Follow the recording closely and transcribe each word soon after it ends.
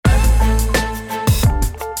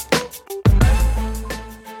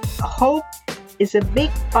hope is a big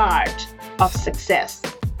part of success.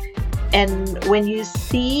 And when you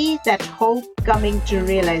see that hope coming to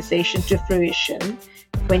realization, to fruition,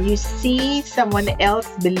 when you see someone else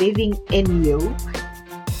believing in you,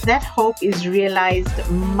 that hope is realized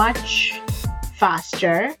much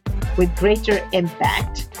faster with greater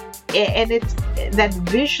impact. And that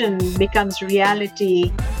vision becomes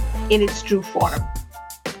reality in its true form.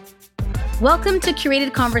 Welcome to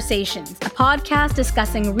Curated Conversations, a podcast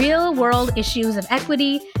discussing real-world issues of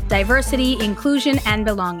equity, diversity, inclusion, and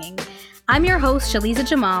belonging. I'm your host, Shaliza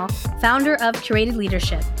Jamal, founder of Curated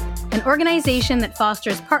Leadership, an organization that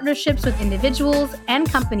fosters partnerships with individuals and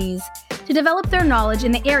companies to develop their knowledge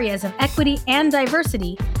in the areas of equity and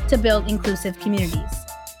diversity to build inclusive communities.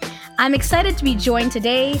 I'm excited to be joined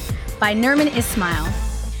today by Nermin Ismail.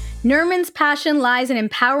 Nermin's passion lies in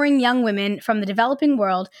empowering young women from the developing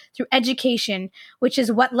world through education, which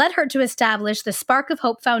is what led her to establish the Spark of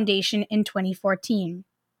Hope Foundation in 2014.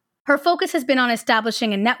 Her focus has been on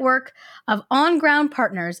establishing a network of on-ground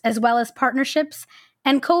partners, as well as partnerships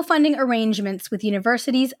and co-funding arrangements with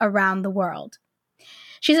universities around the world.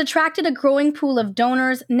 She's attracted a growing pool of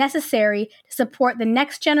donors necessary to support the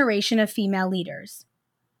next generation of female leaders.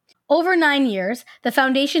 Over 9 years, the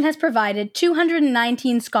foundation has provided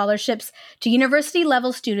 219 scholarships to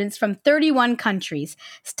university-level students from 31 countries,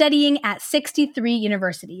 studying at 63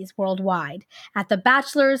 universities worldwide at the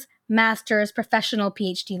bachelor's, master's, professional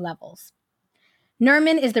PhD levels.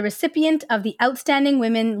 Nermin is the recipient of the Outstanding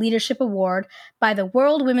Women Leadership Award by the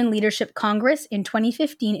World Women Leadership Congress in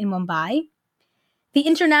 2015 in Mumbai, the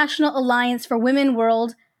International Alliance for Women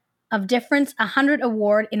World of Difference 100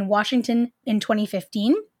 Award in Washington in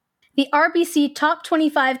 2015, the RBC Top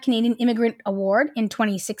 25 Canadian Immigrant Award in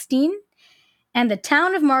 2016, and the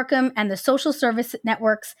Town of Markham and the Social Service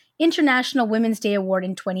Network's International Women's Day Award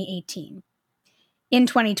in 2018. In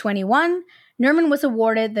 2021, Nermin was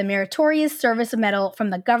awarded the Meritorious Service Medal from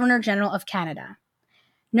the Governor-General of Canada.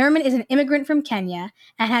 Nermin is an immigrant from Kenya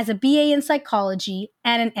and has a BA in psychology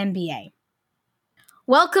and an MBA.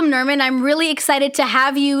 Welcome, Nermin. I'm really excited to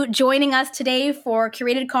have you joining us today for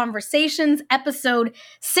Curated Conversations, episode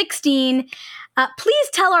 16. Please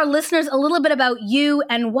tell our listeners a little bit about you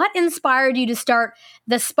and what inspired you to start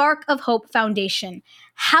the Spark of Hope Foundation.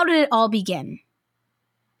 How did it all begin?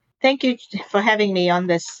 Thank you for having me on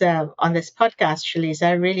this podcast, Shaliza.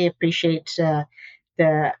 I really appreciate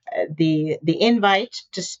the invite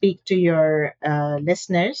to speak to your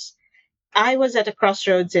listeners. I was at a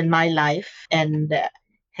crossroads in my life and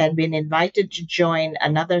had been invited to join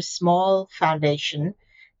another small foundation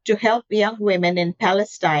to help young women in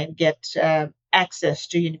Palestine get access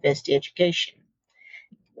to university education.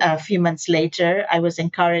 A few months later, I was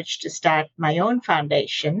encouraged to start my own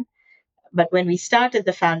foundation. But when we started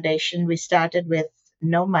the foundation, we started with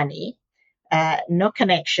no money, no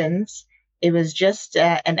connections. It was just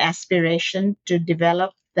an aspiration to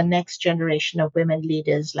develop the next generation of women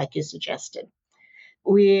leaders, like you suggested.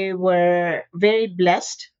 We were very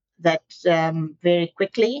blessed that very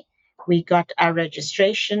quickly we got our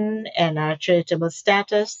registration and our charitable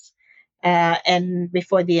status. And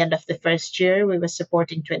before the end of the first year, we were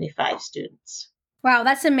supporting 25 students. Wow,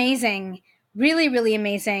 that's amazing. Really, really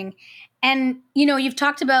amazing. And, you've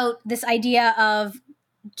talked about this idea of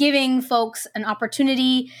giving folks an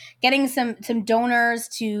opportunity, getting some donors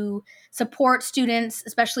to support students,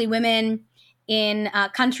 especially women in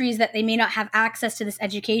countries that they may not have access to this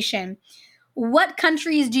education. What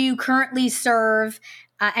countries do you currently serve?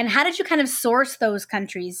 And how did you kind of source those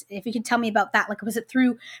countries? If you could tell me about that, was it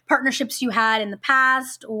through partnerships you had in the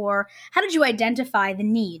past, or how did you identify the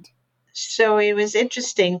need? So it was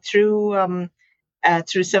interesting through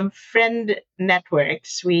some friend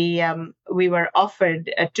networks. We were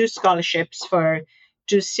offered 2 scholarships for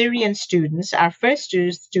 2 Syrian students. Our first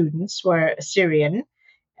 2 students were Syrian,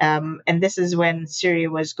 and this is when Syria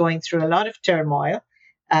was going through a lot of turmoil,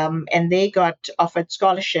 and they got offered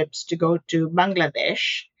scholarships to go to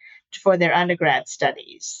Bangladesh for their undergrad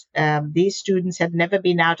studies. These students had never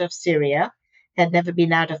been out of Syria, had never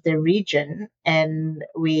been out of their region, and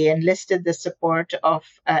we enlisted the support of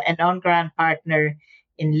an on-ground partner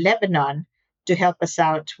in Lebanon to help us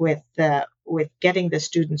out with getting the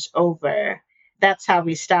students over. That's how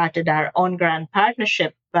we started our on-ground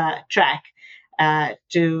partnership track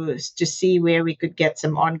to see where we could get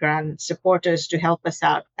some on-ground supporters to help us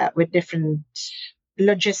out with different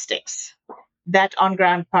logistics. That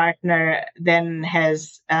on-ground partner then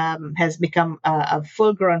has become a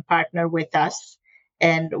full-grown partner with us,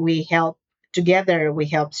 and we help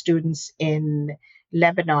students in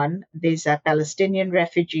Lebanon. These are Palestinian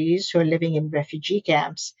refugees who are living in refugee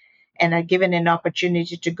camps, and are given an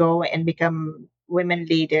opportunity to go and become women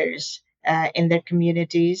leaders in their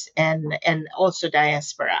communities and also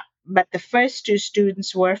diaspora. But the first two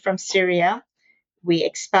students were from Syria. We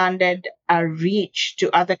expanded our reach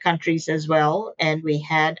to other countries as well, and we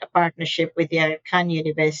had a partnership with the Khan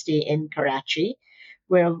University in Karachi,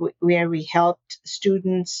 where we helped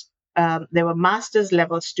students. There were master's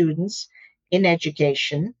level students in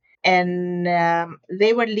education, and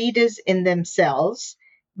they were leaders in themselves,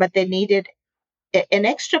 but they needed an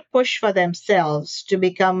extra push for themselves to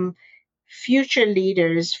become future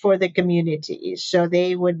leaders for the community. So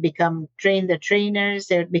they would become train the trainers,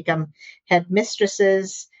 they would become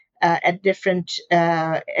headmistresses at different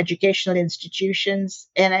educational institutions.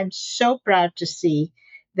 And I'm so proud to see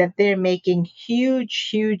that they're making huge,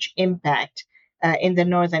 huge impact in the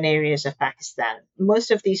northern areas of Pakistan.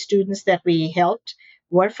 Most of these students that we helped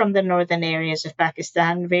were from the northern areas of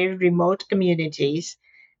Pakistan, very remote communities,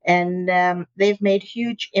 and they've made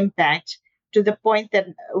huge impact to the point that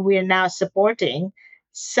we're now supporting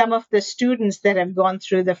some of the students that have gone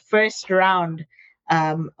through the first round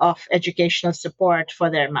of educational support for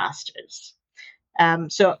their masters.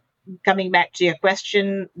 So, coming back to your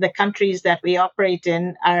question, the countries that we operate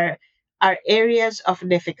in are areas of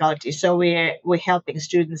difficulty. So we're helping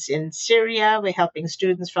students in Syria, we're helping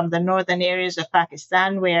students from the northern areas of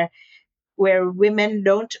Pakistan, where women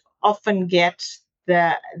don't often get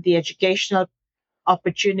the educational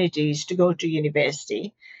opportunities to go to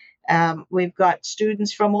university. We've got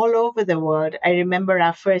students from all over the world. I remember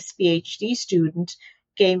our first PhD student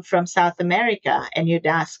came from South America, and you'd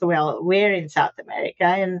ask, well, where in South America?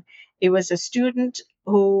 And it was a student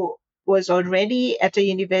who was already at a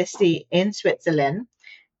university in Switzerland,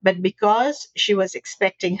 but because she was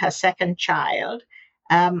expecting her second child,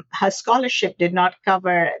 her scholarship did not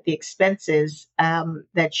cover the expenses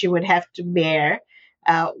that she would have to bear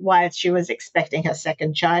while she was expecting her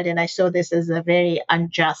second child. And I saw this as a very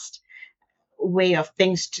unjust way of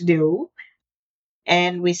things to do.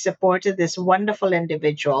 And we supported this wonderful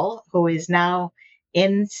individual who is now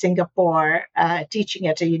in Singapore teaching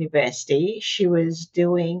at a university. She was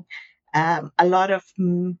doing a lot of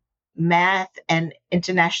math and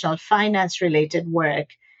international finance related work,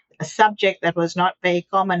 a subject that was not very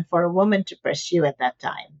common for a woman to pursue at that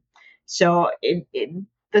time. So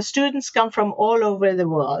the students come from all over the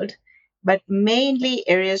world, but mainly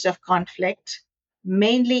areas of conflict,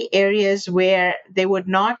 mainly areas where they would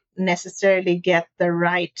not necessarily get the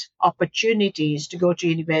right opportunities to go to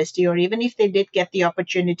university, or even if they did get the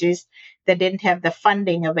opportunities, they didn't have the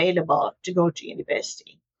funding available to go to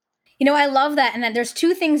university. You know, I love that. And then there's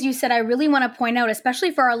two things you said I really want to point out, especially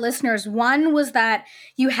for our listeners. One was that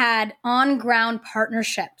you had on ground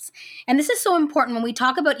partnerships. And this is so important when we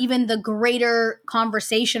talk about even the greater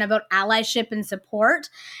conversation about allyship and support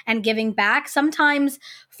and giving back. Sometimes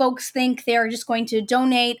folks think they're just going to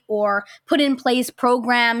donate or put in place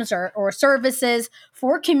programs or services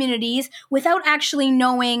for communities without actually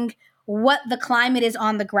knowing what the climate is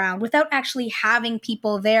on the ground, without actually having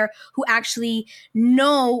people there who actually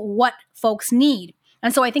know what folks need.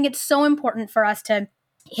 And so I think it's so important for us to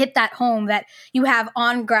hit that home that you have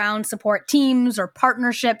on ground support teams or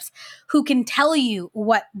partnerships who can tell you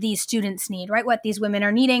what these students need, right? What these women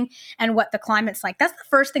are needing and what the climate's like. That's the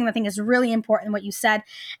first thing I think is really important, what you said.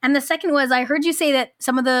 And the second was I heard you say that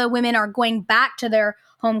some of the women are going back to their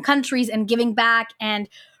home countries and giving back and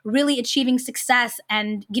really achieving success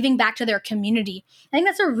and giving back to their community. I think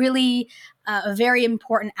that's a really a very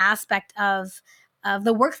important aspect of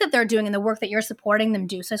the work that they're doing and the work that you're supporting them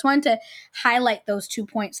do. So I just wanted to highlight those 2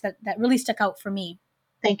 points that really stuck out for me.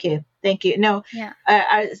 Thank you. Thank you. No, Yeah.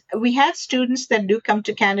 we have students that do come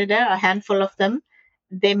to Canada, a handful of them.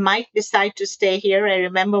 They might decide to stay here. I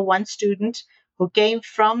remember one student who came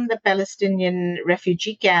from the Palestinian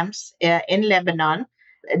refugee camps in Lebanon,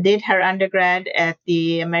 did her undergrad at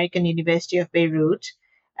the American University of Beirut.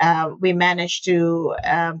 We managed to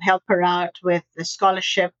help her out with the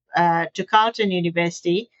scholarship to Carleton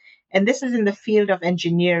University, and this is in the field of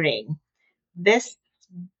engineering. This,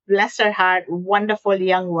 bless her heart, wonderful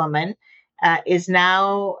young woman is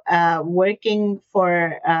now working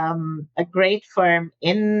for a great firm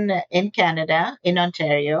in Canada, in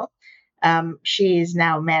Ontario. She is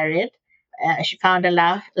now married. She found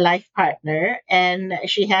a life partner, and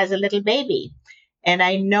she has a little baby. And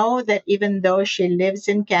I know that even though she lives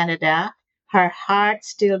in Canada, her heart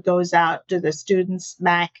still goes out to the students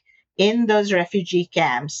back in those refugee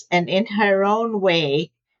camps, and in her own way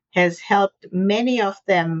has helped many of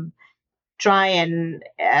them try and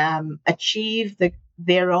achieve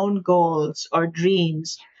their own goals or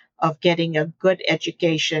dreams of getting a good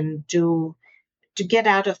education to get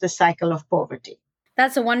out of the cycle of poverty.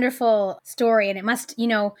 That's a wonderful story. And it must,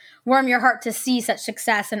 warm your heart to see such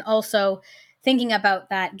success and also thinking about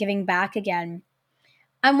that giving back again.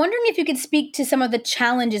 I'm wondering if you could speak to some of the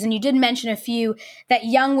challenges, and you did mention a few that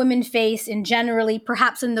young women face in generally,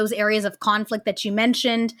 perhaps in those areas of conflict that you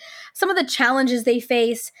mentioned, some of the challenges they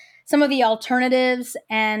face, some of the alternatives,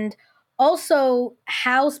 and also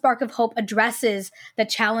how Spark of Hope addresses the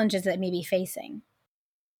challenges that may be facing.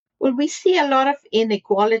 Well, we see a lot of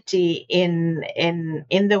inequality in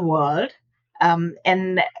the world,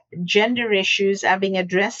 and gender issues are being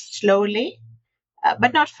addressed slowly,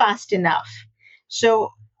 but not fast enough.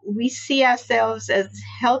 So we see ourselves as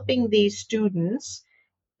helping these students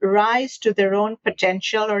rise to their own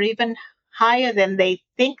potential or even higher than they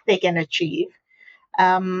think they can achieve.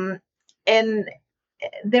 Um, and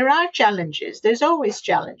there are challenges. There's always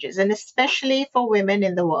challenges, and especially for women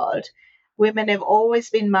in the world. Women have always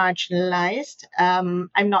been marginalized. I'm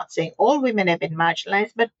not saying all women have been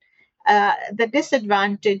marginalized, but the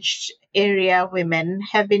disadvantaged area women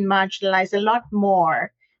have been marginalized a lot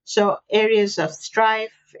more. So areas of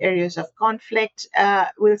strife, areas of conflict,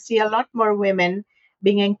 we'll see a lot more women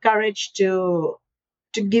being encouraged to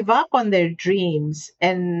give up on their dreams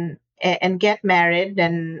and get married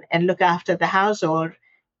and look after the household.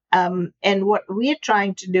 And what we're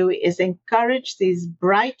trying to do is encourage these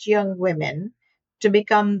bright young women to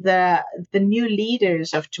become the new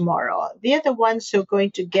leaders of tomorrow. They're the ones who are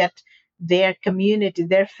going to get their community,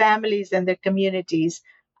 their families, and their communities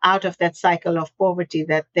out of that cycle of poverty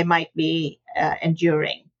that they might be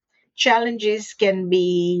enduring. Challenges can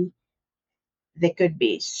be they could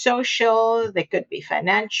be social, they could be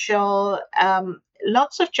financial.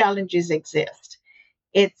 Lots of challenges exist.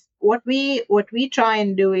 It's what we try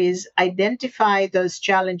and do is identify those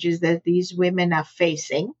challenges that these women are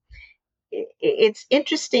facing. It's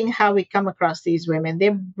interesting how we come across these women.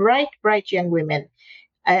 They're bright young women,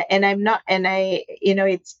 and I'm not. And I,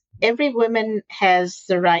 it's every woman has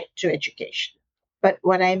the right to education. But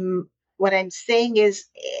what I'm saying is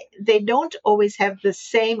they don't always have the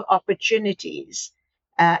same opportunities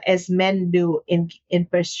as men do in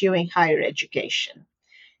pursuing higher education.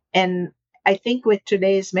 And I think with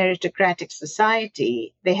today's meritocratic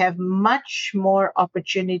society, they have much more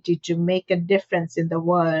opportunity to make a difference in the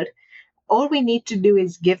world. All we need to do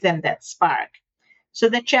is give them that spark. So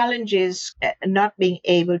the challenge is not being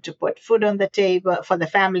able to put food on the table for the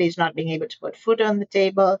families, not being able to put food on the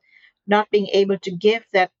table, not being able to give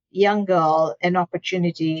that young girl an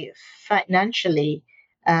opportunity financially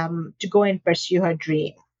to go and pursue her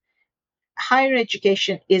dream. Higher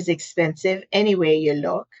education is expensive anywhere you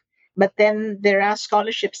look, but then there are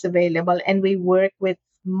scholarships available, and we work with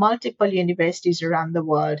multiple universities around the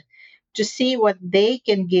world to see what they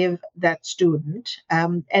can give that student.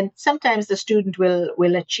 And sometimes the student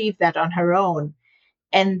will achieve that on her own.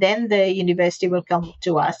 And then the university will come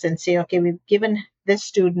to us and say, okay, we've given this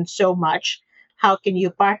student so much. How can you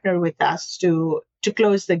partner with us to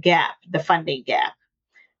close the gap, the funding gap?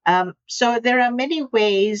 So there are many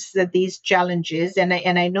ways that these challenges, and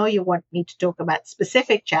I know you want me to talk about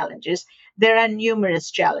specific challenges, there are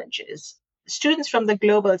numerous challenges. Students from the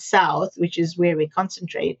global south, which is where we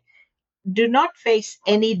concentrate, do not face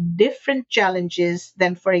any different challenges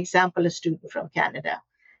than, for example, a student from Canada.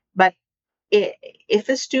 But if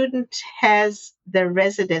a student has the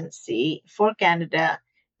residency for Canada,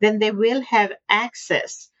 then they will have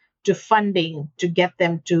access to funding to get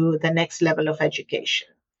them to the next level of education.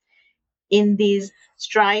 In these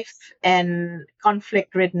strife and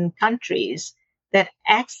conflict ridden countries, that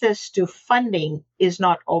access to funding is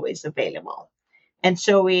not always available. And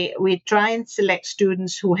so we try and select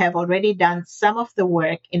students who have already done some of the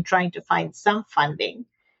work in trying to find some funding,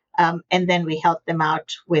 and then we help them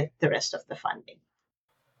out with the rest of the funding.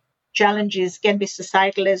 Challenges can be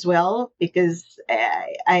societal as well, because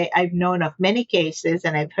I've known of many cases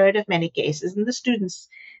and I've heard of many cases, and the students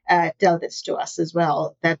tell this to us as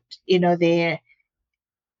well, that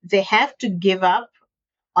they have to give up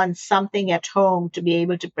on something at home to be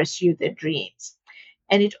able to pursue their dreams.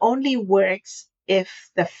 And it only works if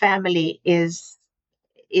the family is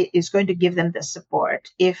going to give them the support.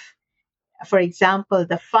 If, for example,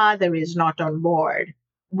 the father is not on board,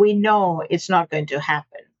 we know it's not going to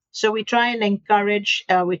happen. So we try and encourage,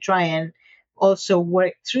 we try and also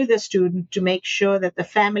work through the student to make sure that the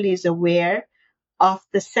family is aware of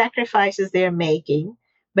the sacrifices they're making,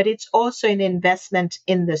 but it's also an investment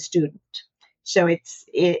in the student. So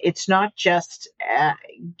it's not just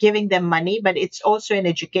giving them money, but it's also an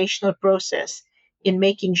educational process in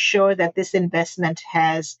making sure that this investment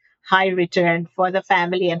has high return for the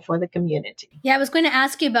family and for the community. Yeah, I was going to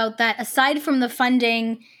ask you about that. Aside from the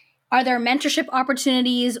funding, are there mentorship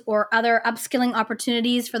opportunities or other upskilling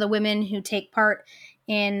opportunities for the women who take part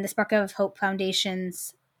in the Spark of Hope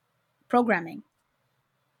Foundation's programming?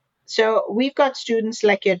 So we've got students,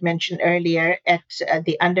 like you had mentioned earlier, at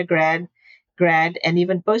the undergrad, grad, and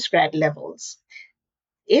even postgrad levels.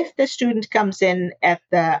 If the student comes in at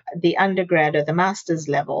the undergrad or the master's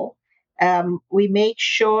level, we make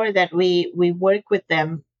sure that we work with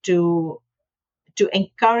them to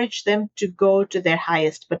encourage them to go to their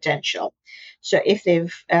highest potential. So if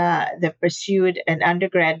they've pursued an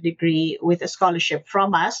undergrad degree with a scholarship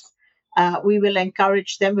from us, we will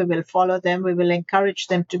encourage them, we will follow them, we will encourage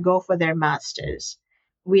them to go for their masters.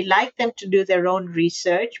 We like them to do their own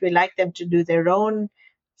research. We like them to do their own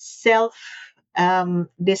self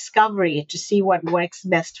discovery to see what works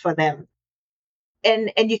best for them.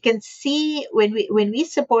 And you can see when we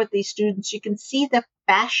support these students, you can see the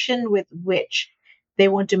passion with which they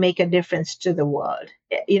want to make a difference to the world.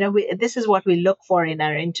 This is what we look for in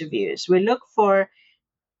our interviews. We look for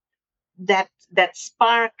that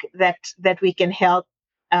spark that we can help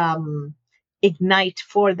um, ignite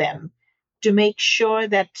for them, to make sure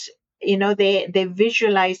that they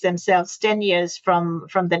visualize themselves 10 years from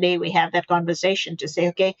the day we have that conversation, to say,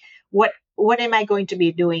 okay, what am I going to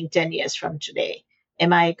be doing 10 years from today?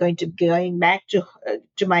 Am I going to be going back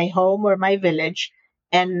to my home or my village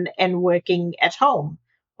and working at home,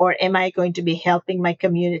 or am I going to be helping my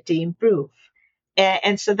community improve?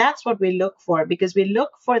 And so that's what we look for, because we look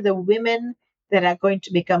for the women that are going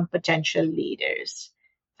to become potential leaders.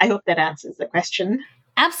 I hope that answers the question.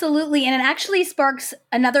 Absolutely. And it actually sparks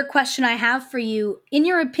another question I have for you. In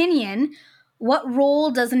your opinion, what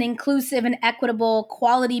role does an inclusive and equitable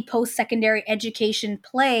quality post secondary education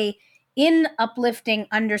play in uplifting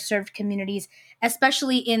underserved communities,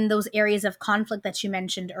 especially in those areas of conflict that you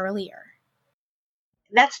mentioned earlier?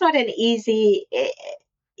 That's not an easy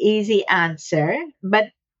answer,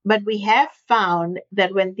 but we have found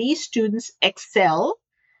that when these students excel,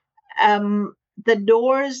 the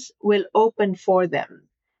doors will open for them.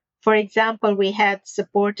 For example, we had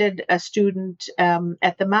supported a student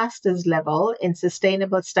at the master's level in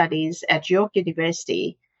sustainable studies at York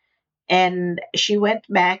University, and she went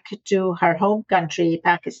back to her home country,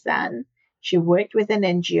 Pakistan. She worked with an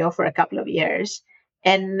NGO for a couple of years,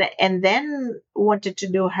 and then wanted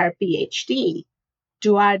to do her PhD.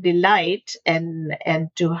 To our delight, and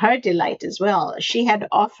to her delight as well, she had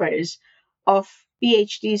offers of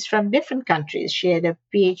PhDs from different countries. She had a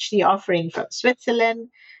PhD offering from Switzerland.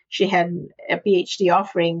 She had a PhD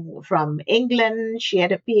offering from England. She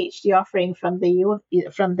had a PhD offering from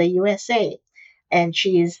from the USA, and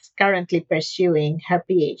she is currently pursuing her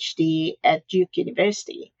PhD at Duke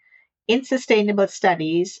University in sustainable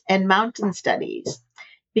studies and mountain studies,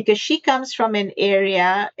 because she comes from an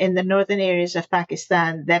area in the northern areas of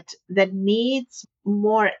Pakistan that needs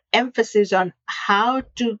more emphasis on how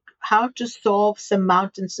to solve some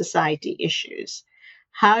mountain society issues.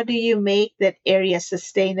 How do you make that area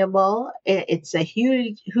sustainable? It's a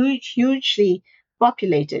hugely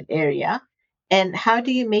populated area. And how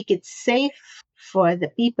do you make it safe for the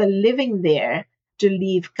people living there to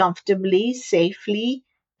live comfortably, safely,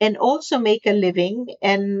 and also make a living,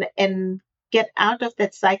 and get out of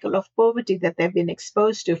that cycle of poverty that they've been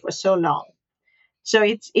exposed to for so long? So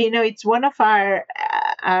it's one of our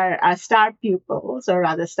star pupils, or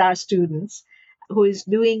rather star students, who is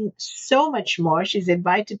doing so much more. She's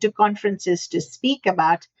invited to conferences to speak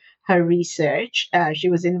about her research. She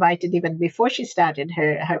was invited even before she started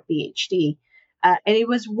her PhD. And it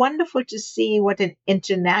was wonderful to see what an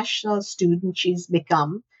international student she's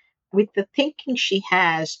become, with the thinking she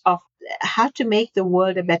has of how to make the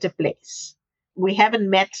world a better place. We haven't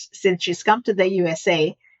met since she's come to the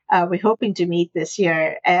USA. We're hoping to meet this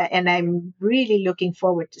year, and I'm really looking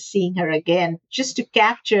forward to seeing her again, just to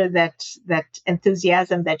capture that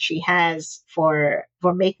enthusiasm that she has for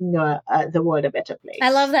making the world a better place. I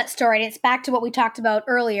love that story. And it's back to what we talked about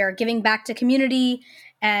earlier, giving back to community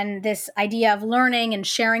and this idea of learning and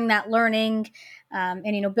sharing that learning,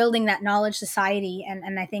 and, building that knowledge society.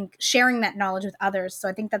 And I think sharing that knowledge with others. So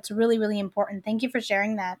I think that's really, really important. Thank you for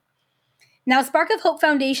sharing that. Now, Spark of Hope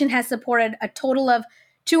Foundation has supported a total of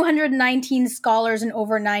 219 scholars in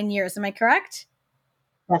over 9 years. Am I correct?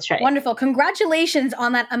 That's right. Wonderful. Congratulations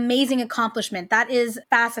on that amazing accomplishment. That is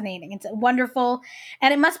fascinating. It's wonderful.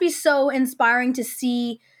 And it must be so inspiring to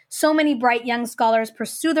see so many bright young scholars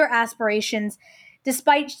pursue their aspirations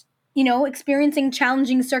despite, experiencing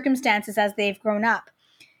challenging circumstances as they've grown up.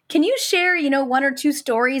 Can you share, one or two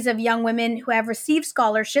stories of young women who have received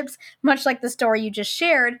scholarships, much like the story you just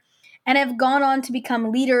shared, and have gone on to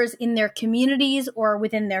become leaders in their communities or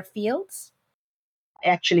within their fields?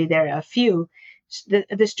 Actually, there are a few.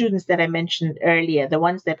 The students that I mentioned earlier, the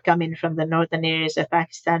ones that come in from the northern areas of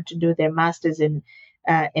Pakistan to do their masters in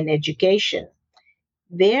education,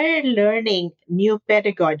 they're learning new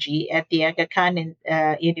pedagogy at the Aga Khan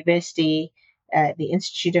University, the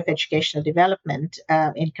Institute of Educational Development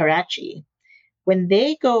in Karachi. When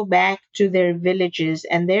they go back to their villages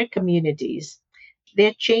and their communities,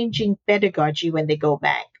 they're changing pedagogy when they go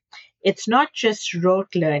back. It's not just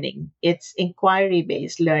rote learning, it's inquiry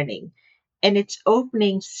based learning. And it's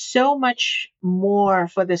opening so much more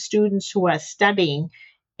for the students who are studying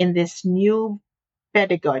in this new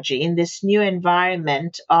pedagogy, in this new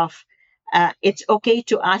environment of it's okay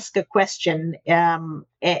to ask a question,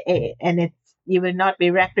 and you will not be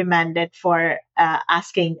reprimanded for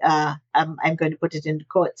asking, I'm going to put it in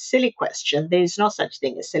quotes, silly question. There is no such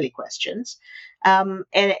thing as silly questions.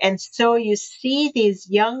 And so you see these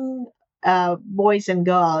young boys and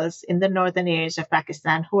girls in the northern areas of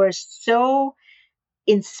Pakistan who are so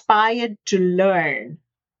inspired to learn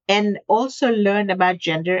and also learn about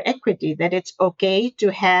gender equity, that it's okay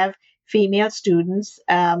to have female students,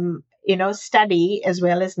 study as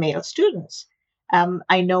well as male students.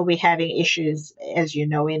 I know we're having issues, as you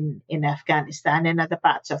know, in Afghanistan and other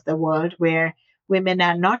parts of the world where women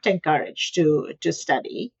are not encouraged to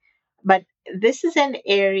study. But this is an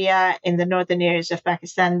area in the northern areas of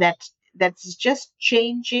Pakistan that's just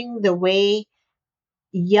changing the way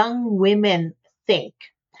young women think.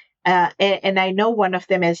 And I know one of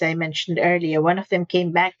them, as I mentioned earlier, one of them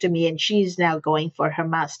came back to me and she's now going for her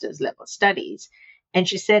master's level studies. And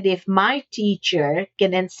she said, if my teacher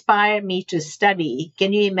can inspire me to study,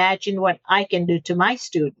 can you imagine what I can do to my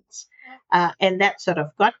students? And that sort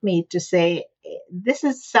of got me to say, this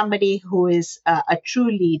is somebody who is a true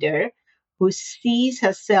leader, who sees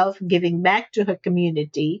herself giving back to her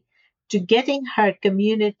community, to getting her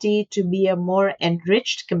community to be a more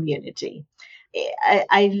enriched community.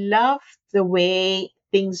 I love the way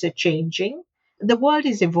things are changing. The world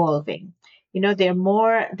is evolving.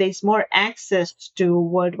 There's more access to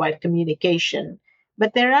worldwide communication,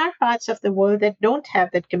 but there are parts of the world that don't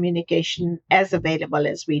have that communication as available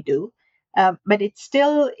as we do. But it's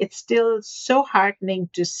still so heartening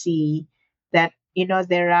to see that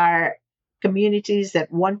there are communities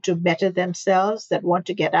that want to better themselves, that want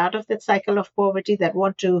to get out of that cycle of poverty, that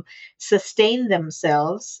want to sustain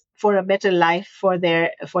themselves for a better life for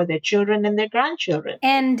their children and their grandchildren.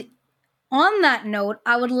 And on that note,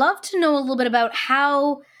 I would love to know a little bit about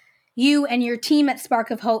how you and your team at Spark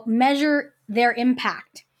of Hope measure their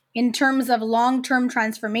impact in terms of long term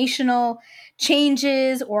transformational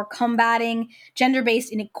changes or combating gender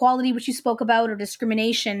based inequality, which you spoke about, or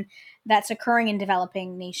discrimination that's occurring in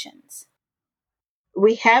developing nations.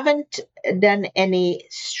 We haven't done any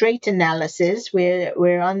straight analysis.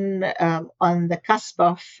 We're on the cusp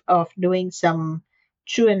of doing some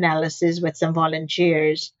true analysis with some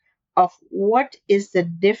volunteers of what is the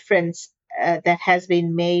difference that has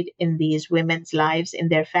been made in these women's lives, in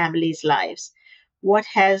their families' lives. What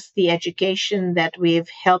has the education that we've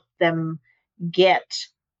helped them get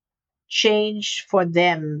changed for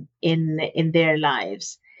them in their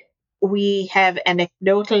lives? We have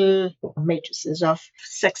anecdotal matrices of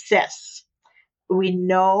success. We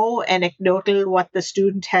know anecdotal what the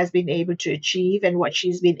student has been able to achieve and what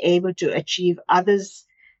she's been able to achieve, others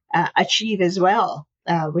achieve as well,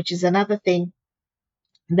 which is another thing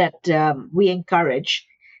that we encourage.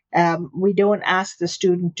 We don't ask the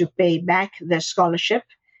student to pay back their scholarship,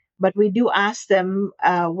 but we do ask them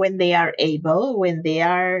when they are able, when they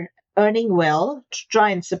are earning well, to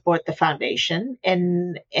try and support the foundation.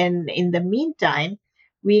 And in the meantime,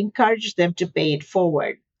 we encourage them to pay it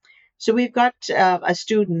forward. So we've got a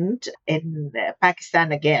student in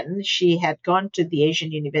Pakistan again. She had gone to the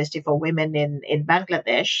Asian University for Women in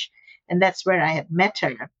Bangladesh, and that's where I had met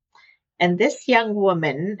her. And this young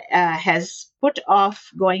woman has put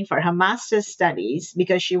off going for her master's studies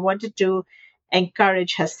because she wanted to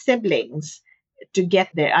encourage her siblings to get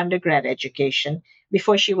their undergrad education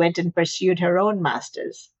before she went and pursued her own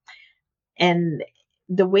master's. And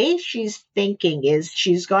the way she's thinking is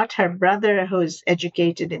she's got her brother who's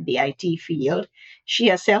educated in the IT field. She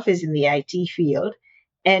herself is in the IT field.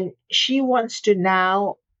 And she wants to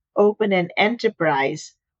now open an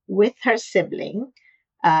enterprise with her sibling,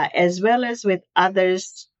 as well as with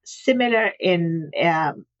others similar in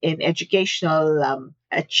educational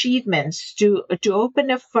achievements, to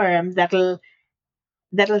open a firm that'll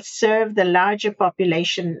serve the larger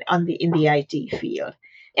population in the IT field.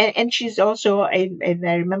 And she's also, and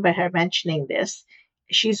I remember her mentioning this,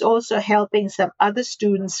 she's also helping some other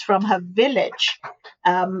students from her village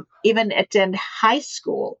even attend high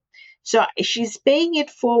school. So she's paying it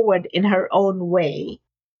forward in her own way.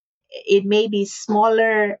 It may be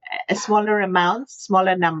smaller amounts,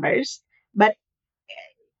 smaller numbers, but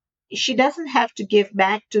she doesn't have to give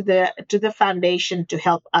back to the foundation to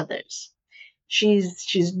help others.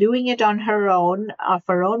 She's doing it on her own, of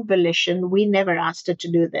her own volition. We never asked her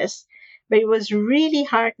to do this, but it was really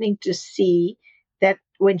heartening to see that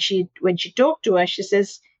when she talked to us, she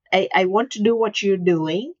says, I want to do what you're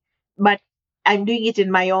doing, but I'm doing it in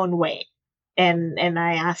my own way. And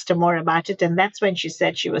I asked her more about it, and that's when she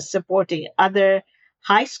said she was supporting other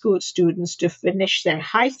high school students to finish their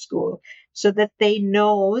high school, so that they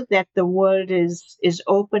know that the world is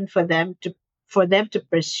open for them to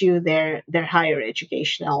pursue their higher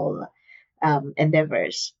educational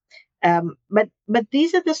endeavors. But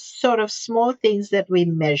these are the sort of small things that we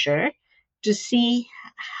measure to see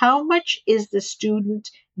how much is the student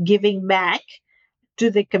giving back to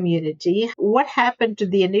the community, what happened to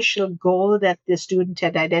the initial goal that the student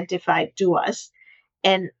had identified to us,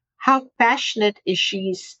 and how passionate is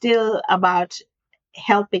she still about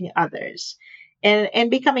helping others and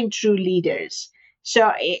becoming true leaders.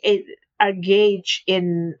 So our gauge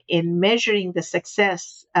in measuring the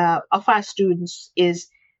success of our students is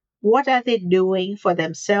what are they doing for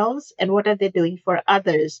themselves and what are they doing for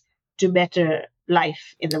others to better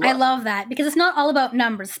life in the I world. love that because it's not all about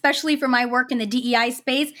numbers, especially for my work in the DEI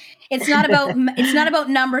space. It's not about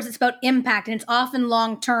numbers, it's about impact, and it's often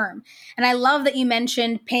long term. And I love that you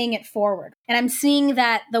mentioned paying it forward. And I'm seeing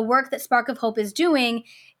that the work that Spark of Hope is doing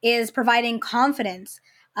is providing confidence.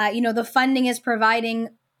 The funding is providing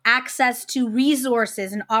access to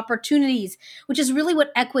resources and opportunities, which is really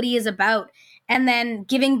what equity is about. And then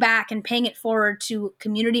giving back and paying it forward to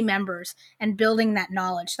community members and building that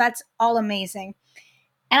knowledge. That's all amazing.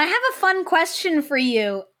 And I have a fun question for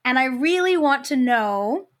you, and I really want to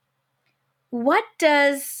know, what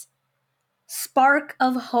does spark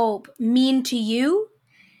of hope mean to you?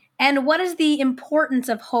 And what is the importance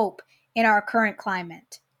of hope in our current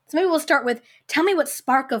climate? So maybe we'll start with, tell me what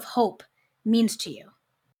spark of hope means to you.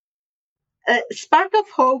 Spark of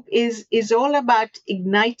hope is all about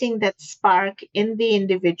igniting that spark in the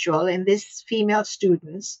individual, in these female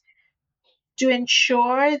students, to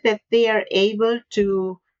ensure that they are able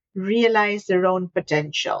to realize their own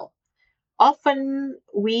potential. Often,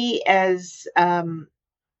 we as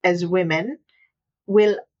women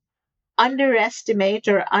will underestimate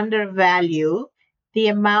or undervalue the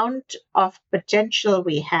amount of potential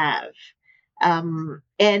we have.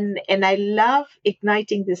 And I love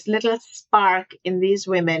igniting this little spark in these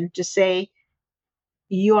women to say,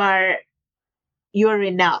 you are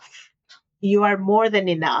enough, you are more than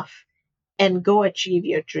enough, and go achieve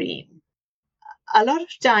your dream. A lot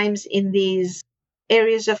of times in these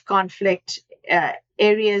areas of conflict,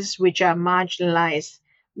 areas which are marginalized,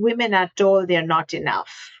 women are told they're not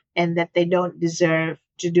enough and that they don't deserve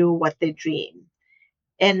to do what they dream.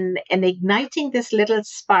 And igniting this little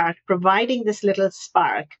spark, providing this little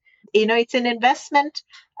spark, it's an investment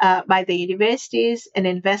by the universities, an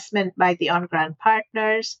investment by the on-ground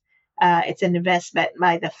partners. It's an investment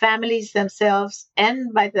by the families themselves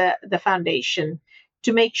and by the foundation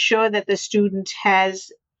to make sure that the student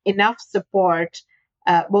has enough support,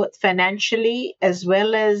 both financially as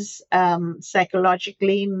well as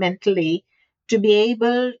psychologically, mentally, to be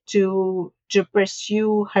able to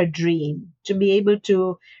pursue her dream, to be able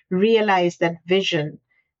to realize that vision.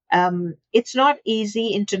 It's not easy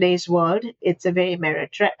in today's world. It's a very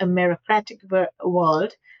meritocratic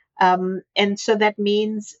world. And so that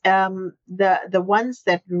means the ones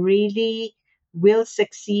that really will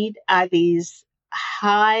succeed are these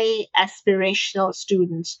high aspirational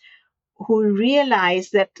students who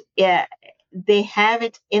realize that they have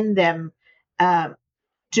it in them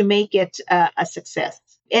to make it a success.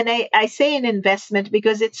 And I say an investment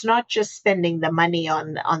because it's not just spending the money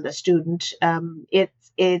on the student.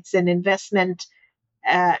 It's an investment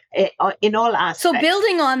in all aspects. So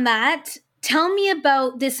building on that, tell me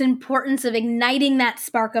about this importance of igniting that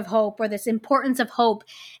spark of hope, or this importance of hope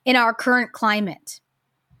in our current climate.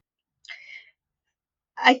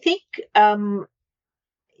 I think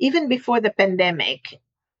even before the pandemic,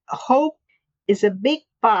 hope is a big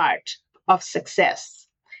part of success.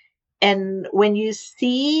 And when you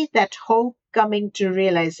see that hope coming to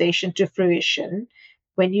realization, to fruition,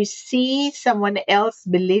 when you see someone else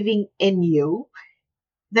believing in you,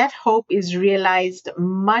 that hope is realized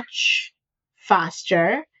much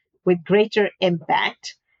faster with greater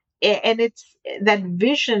impact. And it's that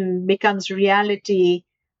vision becomes reality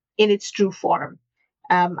in its true form.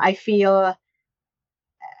 I feel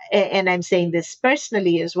and I'm saying this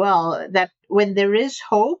personally as well, that when there is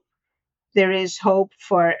hope, there is hope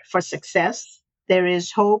for success. There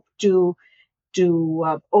is hope to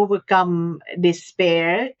overcome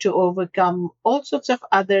despair, to overcome all sorts of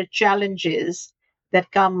other challenges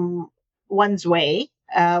that come one's way.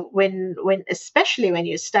 When especially when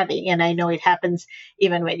you're studying, and I know it happens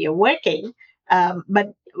even when you're working,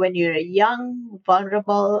 but when you're a young,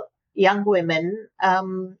 vulnerable young women,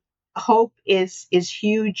 hope is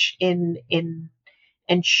huge in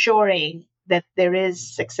ensuring that there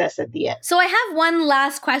is success at the end. So I have one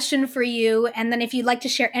last question for you, and then if you'd like to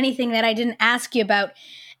share anything that I didn't ask you about,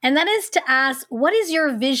 and that is to ask, what is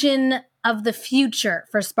your vision of the future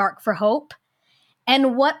for Spark for Hope?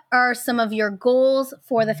 And what are some of your goals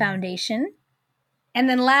for the foundation? And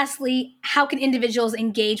then lastly, how can individuals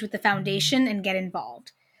engage with the foundation and get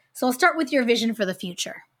involved? So I'll start with your vision for the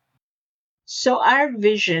future. So our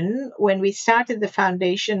vision when we started the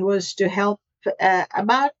foundation was to help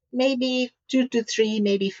about maybe 2 to 3,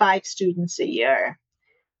 maybe 5 students a year.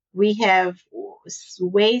 We have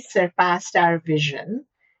way surpassed our vision.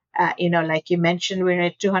 Like you mentioned, we're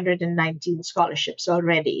at 219 scholarships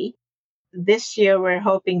already. This year, we're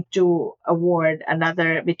hoping to award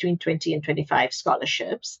another between 20 and 25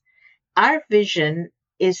 scholarships. Our vision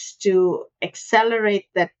is to accelerate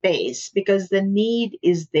that pace because the need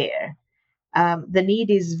is there. The need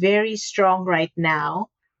is very strong right now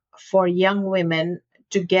for young women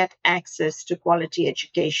to get access to quality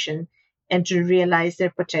education and to realize their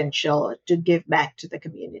potential to give back to the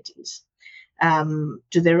communities.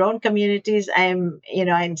 To their own communities, I'm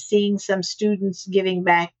seeing some students giving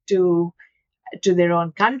back to their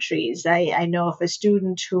own countries. I know of a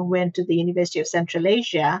student who went to the University of Central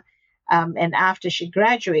Asia, and after she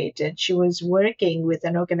graduated, she was working with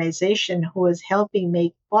an organization who was helping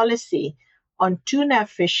make policy on tuna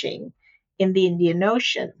fishing in the Indian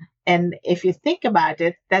Ocean. And if you think about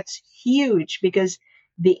it, that's huge because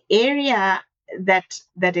the area that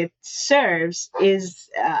it serves is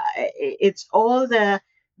it's all the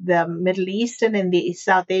Middle Eastern and the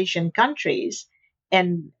South Asian countries,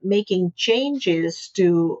 and making changes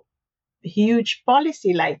to huge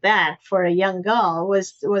policy like that for a young girl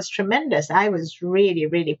was tremendous. I was really,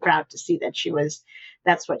 really proud to see that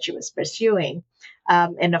that's what she was pursuing.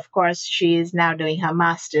 And of course, she is now doing her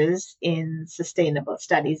master's in sustainable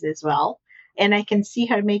studies as well. And I can see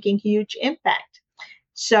her making huge impact.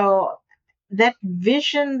 So that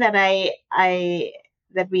vision that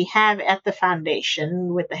we have at the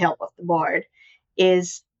foundation with the help of the board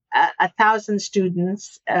is 1,000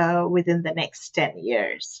 students within the next 10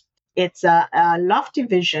 years. It's a lofty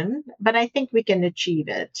vision, but I think we can achieve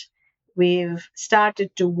it. We've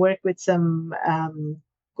started to work with some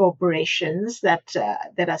corporations that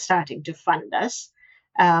are starting to fund us.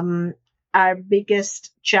 Our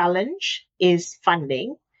biggest challenge is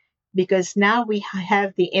funding because now we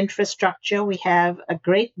have the infrastructure, we have a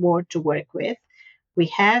great board to work with, we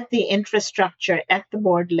have the infrastructure at the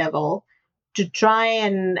board level to try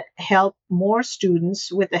and help more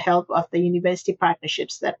students with the help of the university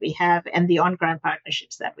partnerships that we have and the on-ground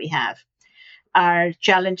partnerships that we have. Our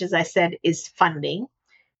challenge, as I said, is funding.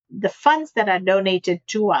 The funds that are donated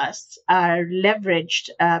to us are leveraged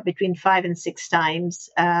between 5 and 6 times.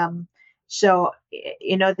 There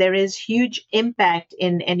is huge impact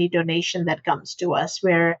in any donation that comes to us.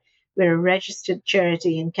 We're a registered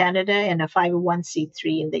charity in Canada and a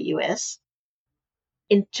 501(c)(3) in the US.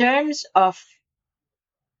 In terms of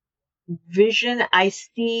vision, I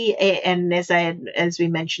see, and as we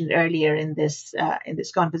mentioned earlier in this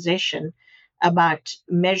conversation about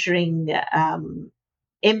measuring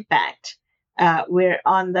impact, we're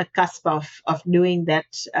on the cusp of doing that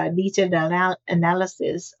detailed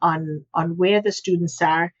analysis on where the students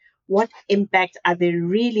are, what impact are they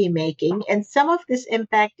really making, and some of this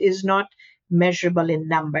impact is not measurable in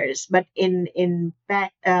numbers, but in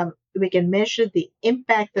fact, we can measure the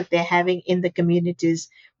impact that they're having in the communities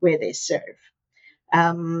where they serve.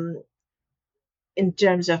 Um, in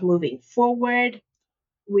terms of moving forward,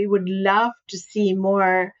 we would love to see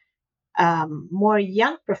more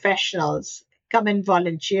young professionals come and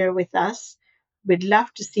volunteer with us. We'd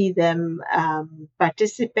love to see them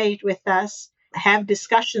participate with us, have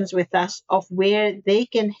discussions with us of where they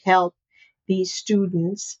can help these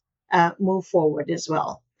students move forward as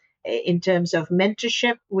well. In terms of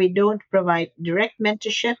mentorship, we don't provide direct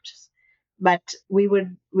mentorships, but we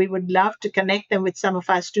would love to connect them with some of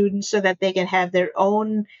our students so that they can have their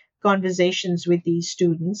own conversations with these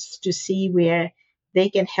students to see where they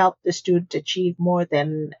can help the student achieve more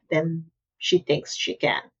than she thinks she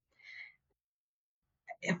can.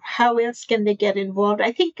 How else can they get involved?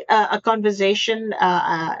 I think a conversation,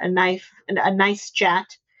 a nice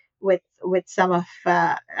chat with some of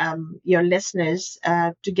your listeners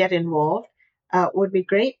to get involved would be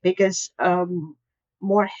great, because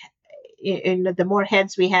more the more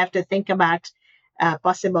heads we have to think about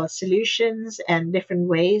possible solutions and different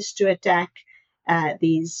ways to attack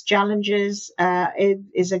these challenges, it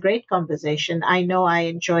is a great conversation. I know I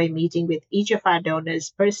enjoy meeting with each of our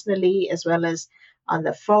donors personally, as well as on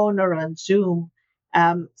the phone or on Zoom,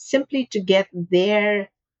 simply to get their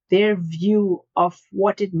view of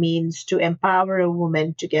what it means to empower a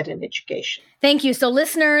woman to get an education. Thank you. So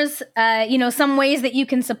listeners, some ways that you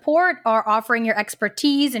can support are offering your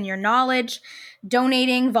expertise and your knowledge,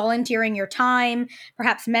 donating, volunteering your time,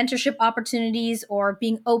 perhaps mentorship opportunities, or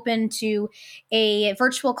being open to a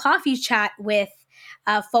virtual coffee chat with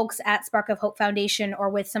folks at Spark of Hope Foundation or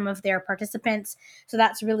with some of their participants. So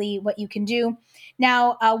that's really what you can do.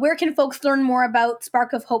 Now, where can folks learn more about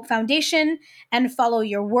Spark of Hope Foundation and follow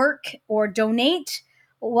your work or donate?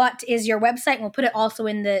 What is your website? We'll put it also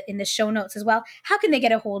in the show notes as well. How can they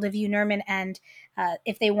get a hold of you, Nermin, and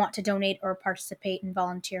if they want to donate or participate in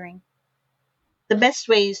volunteering? The best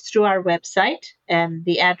way is through our website, and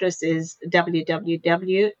the address is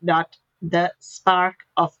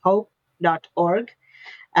www.thesparkofhope.org.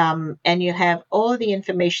 And you have all the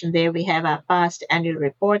information there. We have our past annual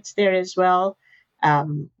reports there as well.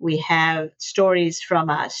 We have stories from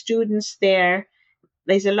our students there.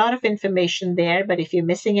 There's a lot of information there, but if you're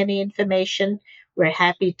missing any information, we're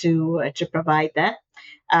happy to provide that.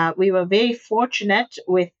 We were very fortunate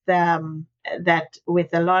with that,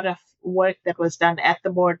 with a lot of work that was done at the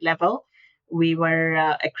board level. We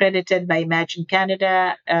were accredited by Imagine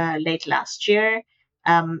Canada late last year.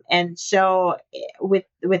 And so with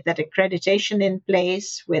that accreditation in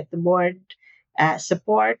place, with the board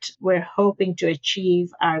support, we're hoping to achieve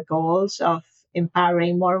our goals of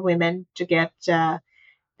empowering more women to get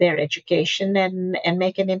their education and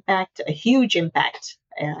make an impact, a huge impact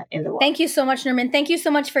in the world. Thank you so much, Nermin. Thank you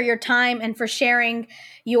so much for your time and for sharing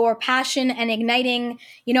your passion and igniting,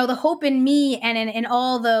 the hope in me and in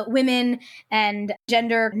all the women and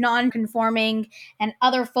gender non-conforming and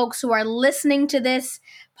other folks who are listening to this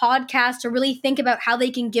podcast to really think about how they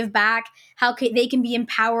can give back, how they can be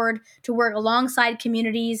empowered to work alongside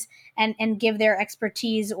communities and give their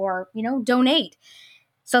expertise or, donate.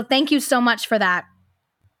 So thank you so much for that.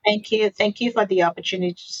 Thank you. Thank you for the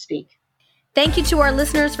opportunity to speak. Thank you to our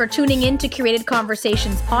listeners for tuning in to Curated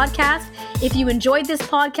Conversations podcast. If you enjoyed this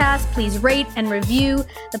podcast, please rate and review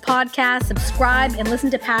the podcast, subscribe, and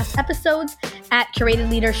listen to past episodes at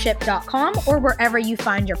curatedleadership.com or wherever you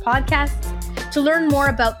find your podcasts. To learn more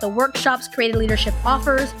about the workshops Curated Leadership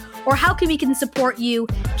offers or how we can support you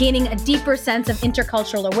gaining a deeper sense of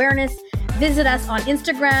intercultural awareness, visit us on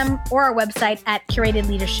Instagram or our website at Curated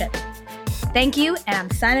Leadership. Thank you, and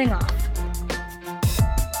I'm signing off.